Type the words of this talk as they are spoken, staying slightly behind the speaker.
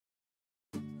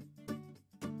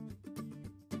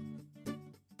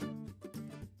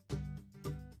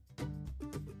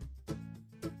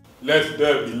Let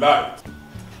there be light.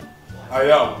 I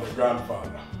am the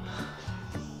grandfather.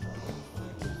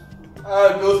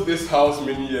 I built this house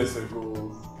many years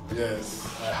ago. Yes,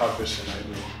 I have vision, I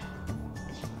know.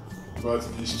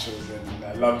 But these children,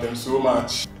 I love them so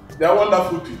much. They are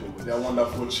wonderful people. They are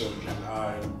wonderful children.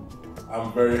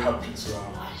 I'm very happy to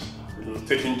have,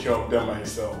 taken care of them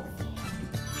myself.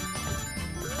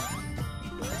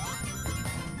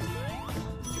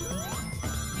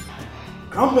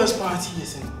 Grandpa's party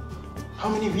is in how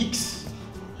many weeks?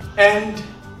 And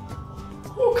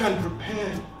who can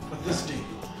prepare for this day?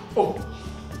 Oh,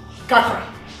 ACCRA.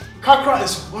 ACCRA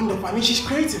is wonderful. I mean, she's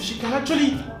creative. She can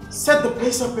actually set the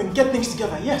place up and get things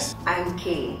together, yes. I'm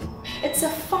Kay. It's a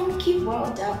funky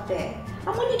world out there.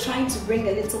 I'm only trying to bring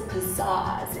a little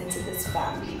pizzazz into this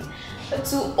family. They're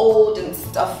too old and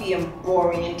stuffy and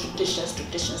boring and traditions.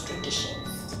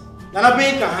 Nana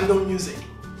Bay can handle music.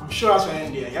 I'm sure as for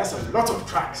India, he has a lot of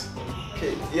tracks.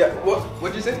 Okay, yeah,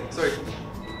 what did you say? Sorry.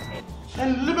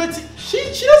 And Liberty, she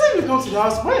doesn't even come to the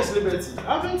house. Where is Liberty?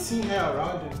 I haven't seen her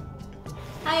around.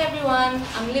 Hi everyone,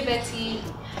 I'm Liberty.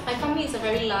 My family is a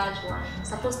very large one. It's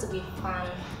supposed to be fun.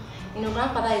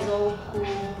 Grandfather is all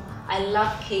cool. I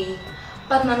love cake.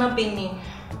 But Nana Bini,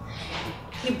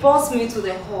 he brought me to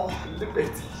the hall.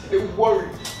 Liberty, don't worry.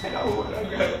 I don't want that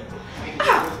guy.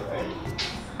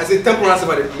 I said temporary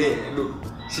about the plane. Look,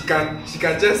 she can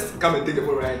just come and take the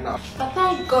phone right now. But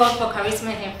thank God for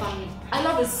Charisma and her family. I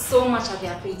love it so much at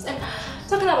their place. And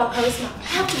talking about Charisma, I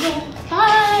have to go.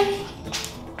 Bye.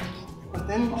 But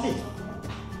then, hey,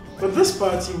 for this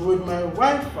party, would my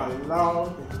wife allow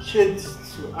the kids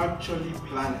to actually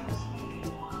plan it?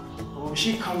 Or will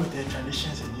she come with her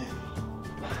traditions again?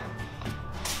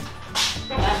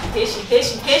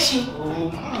 Patient.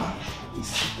 Oh.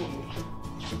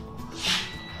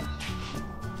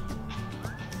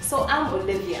 So I'm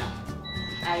Olivia.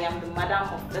 I am the madam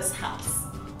of this house.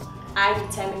 I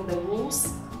determine the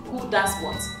rules, who does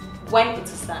what, when it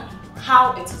is done,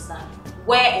 how it is done,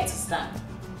 where it is done.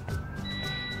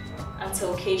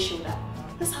 Until Kay showed up.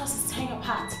 This house is tearing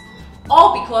apart.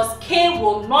 All because Kay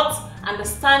will not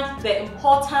understand the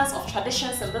importance of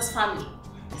traditions in this family.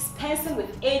 Dispensing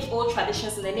with age-old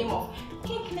traditions in the name of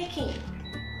cake making.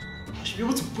 I should be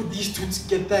able to put these two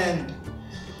together and...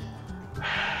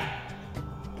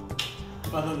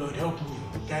 Father Lord, help me,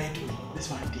 guide me. This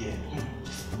is my dear.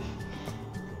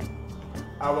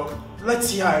 Let's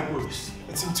see how it goes.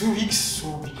 It's in 2 weeks,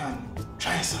 so we can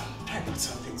try and put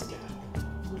something together.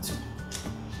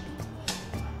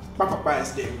 Papa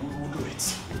is there, we'll do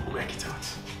it. We'll work it out.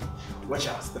 Watch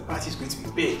out, the party is going to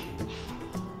be big.